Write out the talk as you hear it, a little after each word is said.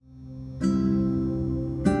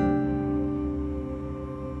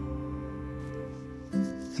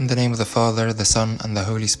In the name of the Father, the Son, and the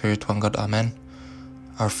Holy Spirit, one God, Amen.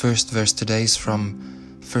 Our first verse today is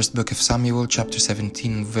from First Book of Samuel, chapter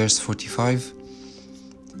 17, verse 45.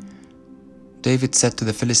 David said to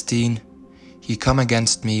the Philistine, "Ye come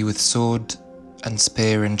against me with sword and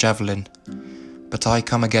spear and javelin, but I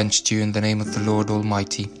come against you in the name of the Lord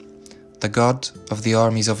Almighty, the God of the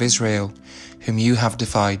armies of Israel, whom you have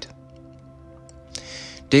defied."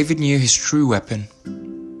 David knew his true weapon,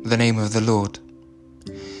 the name of the Lord.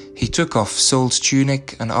 He took off Saul's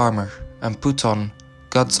tunic and armor and put on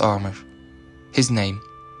God's armor, his name.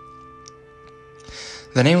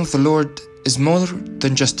 The name of the Lord is more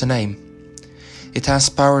than just a name. It has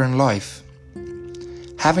power and life.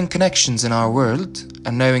 Having connections in our world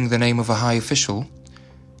and knowing the name of a high official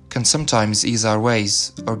can sometimes ease our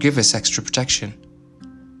ways or give us extra protection.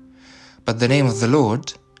 But the name of the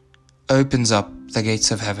Lord opens up the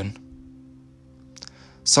gates of heaven.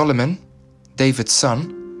 Solomon, David's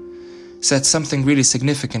son, said something really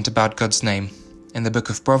significant about God's name in the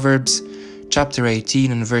book of Proverbs, chapter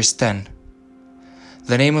 18 and verse 10.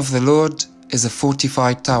 The name of the Lord is a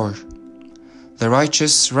fortified tower. The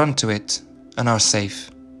righteous run to it and are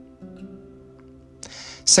safe.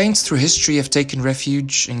 Saints through history have taken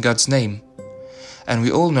refuge in God's name, and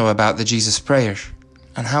we all know about the Jesus prayer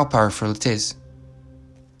and how powerful it is.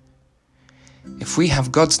 If we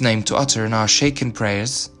have God's name to utter in our shaken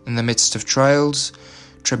prayers in the midst of trials,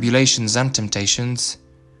 tribulations and temptations,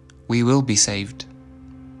 we will be saved.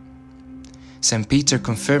 St. Peter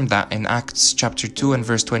confirmed that in Acts chapter 2 and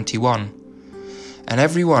verse 21, "And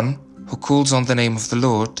everyone who calls on the name of the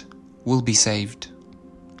Lord will be saved."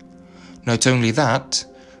 Not only that,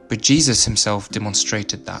 but Jesus himself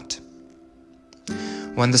demonstrated that.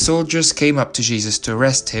 When the soldiers came up to Jesus to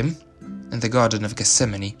arrest him in the Garden of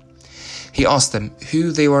Gethsemane, he asked them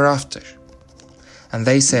who they were after, and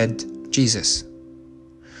they said, "Jesus."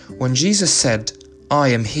 When Jesus said, "I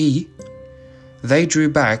am he," they drew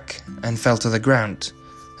back and fell to the ground,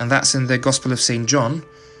 and that's in the Gospel of St. John,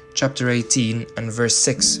 chapter 18 and verse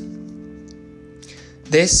 6.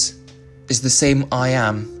 This is the same "I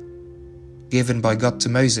am" given by God to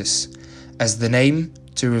Moses as the name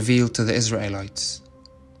to reveal to the Israelites.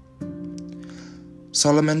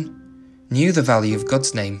 Solomon knew the value of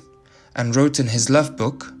God's name and wrote in his love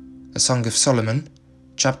book, A Song of Solomon,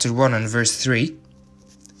 chapter 1 and verse 3,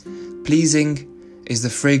 "Pleasing is the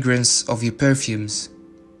fragrance of your perfumes.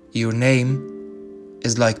 Your name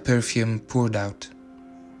is like perfume poured out."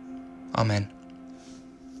 Amen.